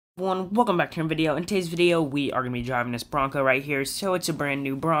Everyone, welcome back to another video. In today's video, we are going to be driving this Bronco right here. So it's a brand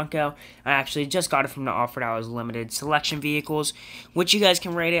new Bronco. I actually just got it from the Offroad Outlaws limited selection vehicles, which you guys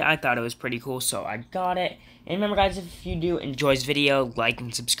can rate it. I thought it was pretty cool, so I got it. And remember guys, if you do enjoy this video, like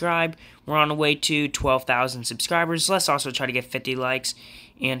and subscribe. We're on the way to 12,000 subscribers. Let's also try to get 50 likes.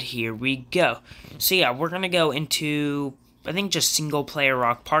 And here we go. So yeah, we're going to go into, I think, just single player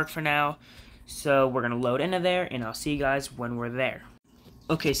Rock Park for now. So we're going to load into there, and I'll see you guys when we're there.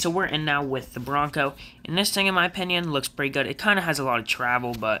 Okay, so we're in now with the Bronco, and this thing, in my opinion, looks pretty good. It kind of has a lot of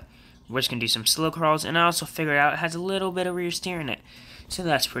travel, but we're just going to do some slow crawls, and I also figured out it has a little bit of rear steer in it, so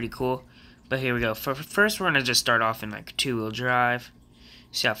that's pretty cool. But here we go. First, we're going to just start off in, like, two-wheel drive,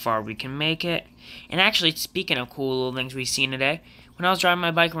 see how far we can make it. And actually, speaking of cool little things we've seen today, when I was driving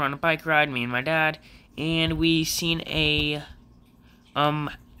my bike, we were on a bike ride, me and my dad, and we seen a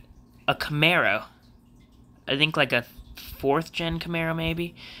Camaro. I think, like, a 4th gen Camaro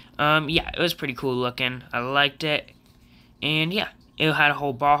maybe. Yeah, it was pretty cool looking. I liked it. And yeah, it had a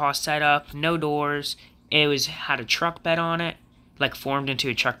whole Baja setup, no doors. It had a truck bed on it, like formed into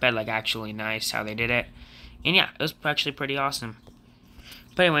a truck bed, like actually nice how they did it. And yeah, it was actually pretty awesome.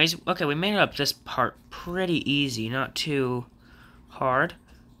 But anyways, okay, we made it up this part pretty easy, not too hard.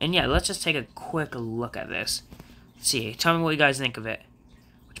 And yeah, let's just take a quick look at this. Let's see, tell me what you guys think of it.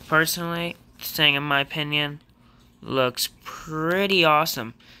 Which personally, saying in my opinion, looks pretty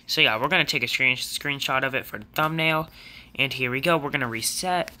awesome. So yeah, we're going to take a screenshot of it for the thumbnail. And here we go. We're going to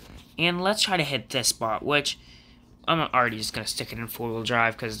reset. And let's try to hit this spot, which I'm already just going to stick it in 4-wheel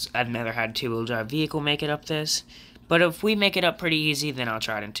drive because I've never had a 2-wheel drive vehicle make it up this. But if we make it up pretty easy, then I'll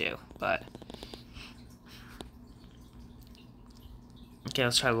try it in 2. But okay,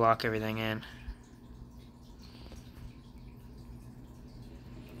 let's try to lock everything in.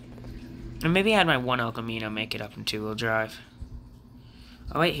 And maybe I had my one El Camino make it up in 2-wheel drive.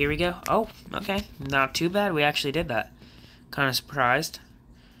 Oh wait, here we go. Oh, okay. Not too bad. We actually did that. Kind of surprised.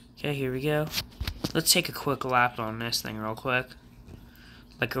 Okay, here we go. Let's take a quick lap on this thing real quick.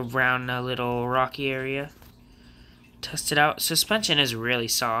 Like around a little rocky area. Test it out. Suspension is really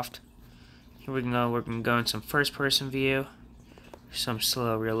soft. Here we go. We're going to go in some first-person view. Some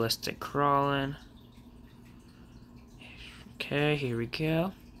slow, realistic crawling. Okay, here we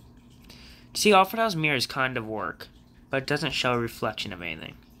go. See, Offroad Outlaws mirrors kind of work, but it doesn't show a reflection of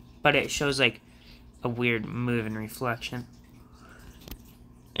anything. But it shows, like, a weird moving reflection.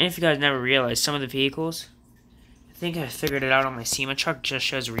 And if you guys never realized, some of the vehicles, I think I figured it out on my SEMA truck, just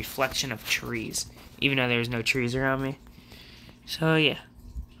shows a reflection of trees, even though there's no trees around me. So, yeah.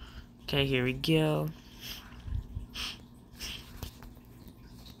 Okay, here we go.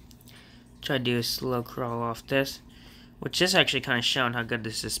 Try to do a slow crawl off this. Which is actually kind of showing how good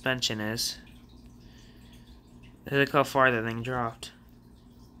the suspension is. Look how far that thing dropped.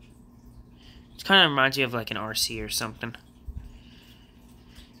 It kind of reminds you of like an RC or something.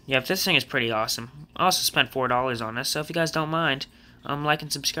 Yeah, this thing is pretty awesome. I also spent $4 on this, so if you guys don't mind, like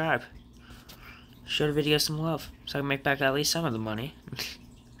and subscribe. Show the video some love, so I can make back at least some of the money.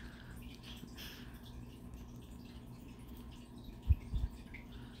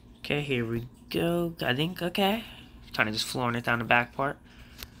 Okay, here we go. I think, okay. Kind of just flooring it down the back part.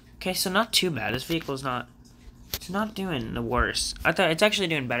 Okay, so not too bad. This vehicle's not, it's not doing the worst. I thought it's actually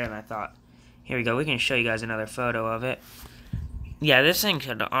doing better than I thought. Here we go. We can show you guys another photo of it. Yeah, this thing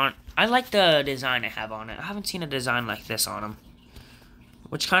could on. I like the design I have on it. I haven't seen a design like this on them,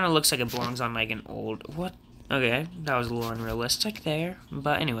 which kind of looks like it belongs on like an old. What? Okay, that was a little unrealistic there.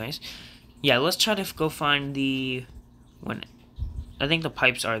 But anyways, yeah. Let's try to go find the one. I think the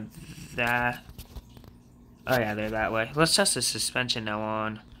pipes are that. Oh yeah, they're that way. Let's test the suspension now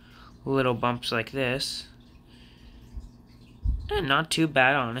on little bumps like this. And not too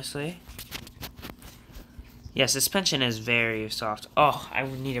bad, honestly. Yeah, suspension is very soft. Oh, I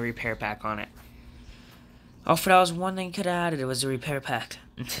would need a repair pack on it. Oh, for that was one thing could have added. It was a repair pack.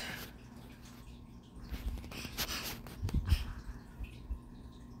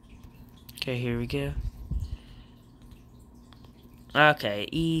 Okay, here we go. Okay,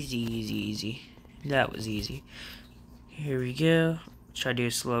 easy, easy, easy. That was easy. Here we go. Try to do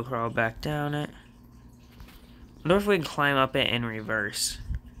a slow crawl back down it. I wonder if we can climb up it in reverse.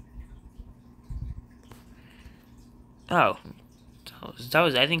 Oh. That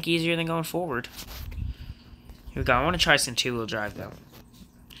was, I think, easier than going forward. Here we go. I want to try some 2-wheel drive, though.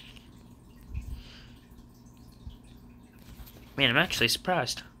 Man, I'm actually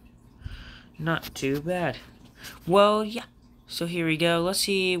surprised. Not too bad. Well, yeah. So here we go. Let's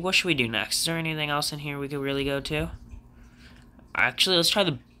see, what should we do next? Is there anything else in here we could really go to? Actually, let's try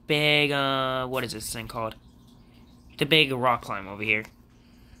the big, what is this thing called? The big rock climb over here.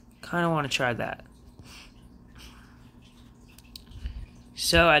 Kind of want to try that.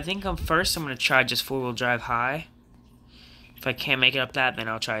 So I think I'm going to try just 4-wheel drive high. If I can't make it up that, then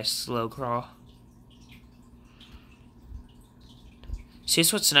I'll try slow crawl. See,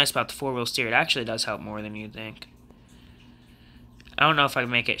 that's what's nice about the 4-wheel steer. It actually does help more than you think. I don't know if I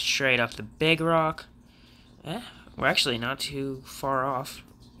can make it straight up the big rock. We're actually not too far off.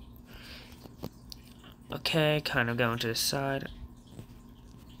 Okay, kind of going to the side.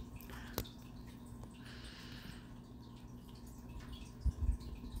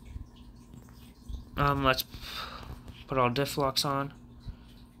 Let's put all diff locks on.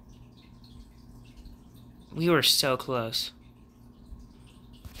 We were so close.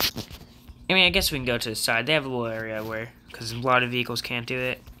 I mean, I guess we can go to the side. They have a little area where, because a lot of vehicles can't do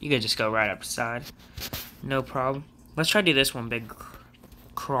it, you could just go right up the side. No problem. Let's try to do this one big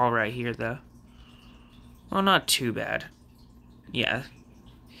crawl right here, though. Well, not too bad. Yeah.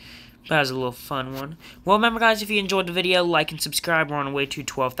 That was a little fun one. Well, remember, guys, if you enjoyed the video, like and subscribe. We're on our way to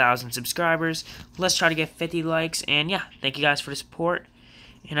 12,000 subscribers. Let's try to get 50 likes. And, yeah, thank you guys for the support.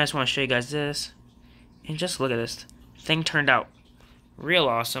 And I just want to show you guys this. And just look at this. Thing turned out real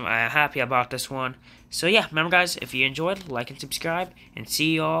awesome. I'm happy I bought this one. So, yeah, remember, guys, if you enjoyed, like and subscribe. And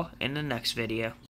see you all in the next video.